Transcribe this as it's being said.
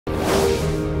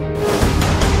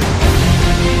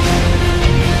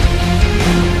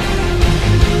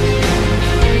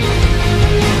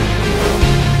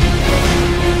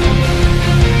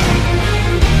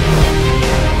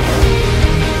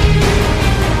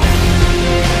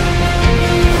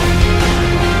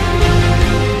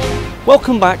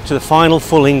Welcome back to the final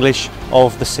full English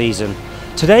of the season.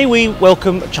 Today we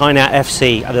welcome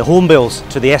ChainatFC and the Hornbills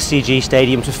to the SCG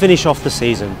Stadium to finish off the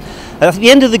season. At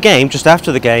the end of the game, just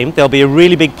after the game, there'll be a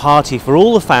really big party for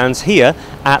all the fans here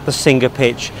at the Singer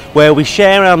pitch, where we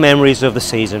share our memories of the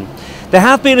season. There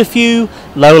have been a few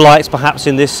lowlights perhaps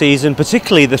in this season,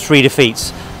 particularly the 3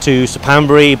 defeats to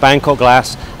Suphanburi, Bangkok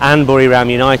Glass and Buriram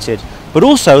United, but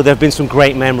also there have been some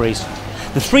great memories.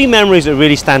 The 3 memories that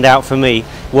really stand out for me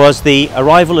was the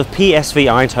arrival of PSV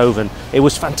Eindhoven. It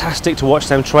was fantastic to watch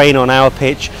them train on our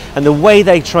pitch, and the way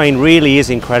they train really is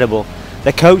incredible.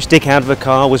 Their coach Dick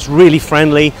Advocaat was really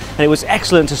friendly, and it was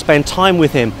excellent to spend time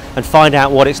with him and find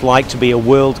out what it's like to be a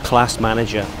world-class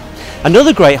manager.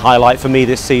 Another great highlight for me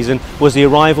this season was the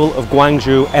arrival of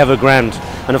Gwangju Evergrande,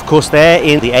 and of course they're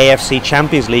in the AFC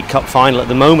Champions League Cup final at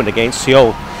the moment against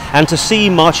Seoul. And to see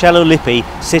Marcello Lippi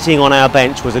sitting on our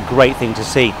bench was a great thing to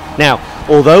see. Now,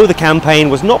 although the campaign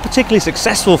was not particularly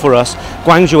successful for us,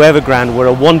 Gwangju Evergrande were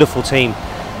a wonderful team.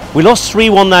 We lost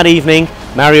 3-1 that evening.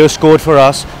 Mario scored for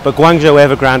us, but Gwangju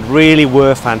Evergrande really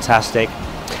were fantastic.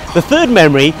 The third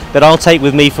memory that I'll take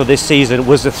with me for this season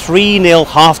was the 3-0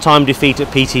 half-time defeat at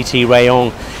PTT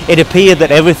Rayong. It appeared that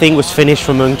everything was finished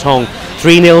for Muangthong.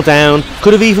 3-0 down,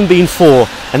 could have even been 4,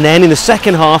 and then in the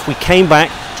second half we came back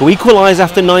to equalise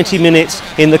after 90 minutes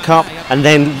in the cup and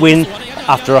then win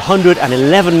after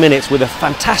 111 minutes with a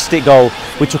fantastic goal.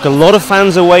 We took a lot of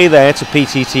fans away there to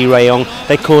PTT Rayong.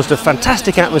 They caused a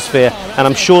fantastic atmosphere, and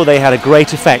I'm sure they had a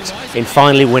great effect in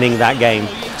finally winning that game.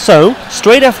 So,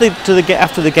 straight after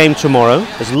the game tomorrow,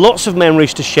 there's lots of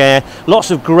memories to share,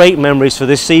 lots of great memories for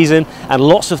this season, and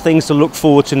lots of things to look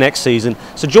forward to next season.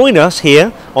 So join us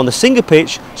here on the Singer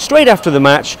pitch straight after the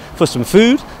match for some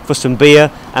food, for some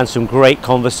beer, and some great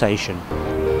conversation.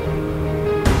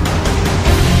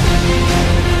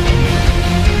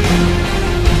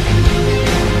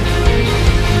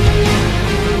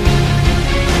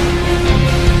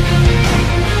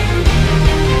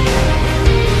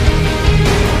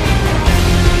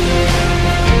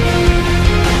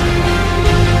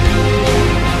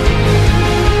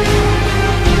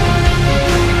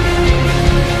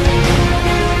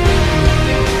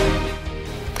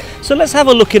 So let's have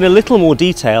a look in a little more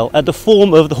detail at the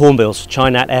form of the Hornbills,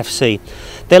 ChainatFC.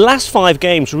 Their last 5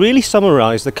 games really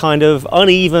summarise the kind of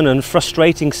uneven and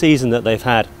frustrating season that they've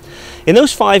had. In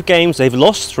those 5 games they've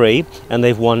lost 3 and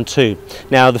they've won 2.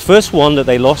 Now the first one that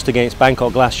they lost against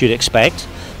Bangkok Glass you'd expect,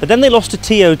 but then they lost to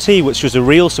TOT, which was a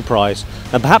real surprise.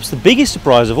 And perhaps the biggest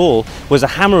surprise of all was a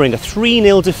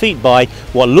 3-0 defeat by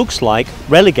what looks like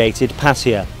relegated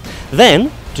Pattaya.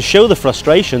 Then, to show the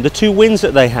frustration, the 2 wins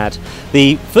that they had.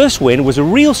 The first win was a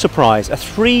real surprise, a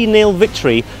 3-0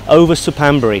 victory over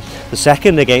Suphanburi. The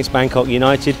second against Bangkok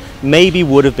United maybe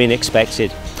would have been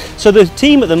expected. So the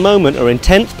team at the moment are in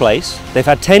 10th place, they've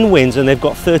had 10 wins and they've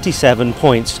got 37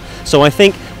 points. So I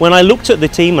think when I looked at the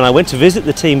team and I went to visit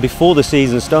the team before the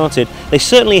season started, they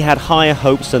certainly had higher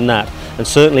hopes than that. And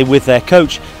certainly with their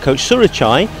coach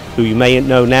Surachai, who you may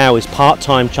know now is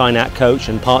part-time Chainat coach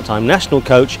and part-time national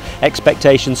coach,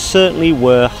 expectations certainly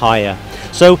were higher.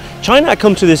 So Chainat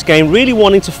come to this game really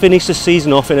wanting to finish the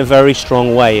season off in a very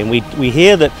strong way, and we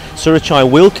hear that Surachai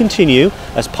will continue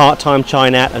as part-time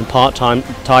Chainat and part-time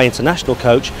Thai international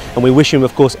coach, and we wish him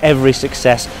of course every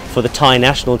success for the Thai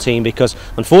national team, because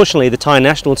unfortunately the Thai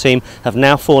national team have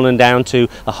now fallen down to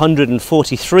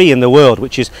 143 in the world,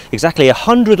 which is exactly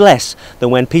 100 less than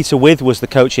when Peter With was the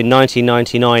coach in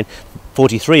 1999.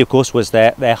 43 of course was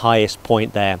their highest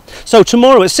point there. So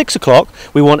tomorrow at 6 o'clock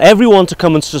we want everyone to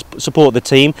come and support the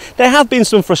team. There have been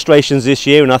some frustrations this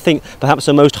year, and I think perhaps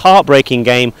the most heartbreaking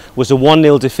game was a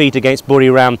 1-0 defeat against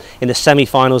Buriram in the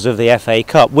semi-finals of the FA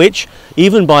Cup, which,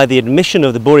 even by the admission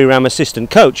of the Buriram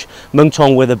assistant coach,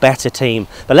 Muangthong were the better team.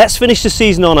 But let's finish the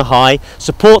season on a high,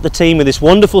 support the team in this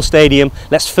wonderful stadium,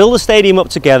 let's fill the stadium up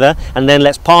together, and then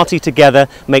let's party together,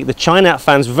 make the Chainat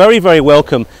fans very, very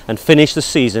welcome, and finish the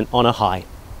season on a high.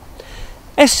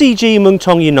 SCG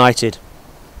Muangthong United,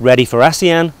 ready for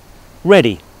ASEAN,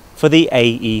 ready for the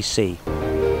AEC.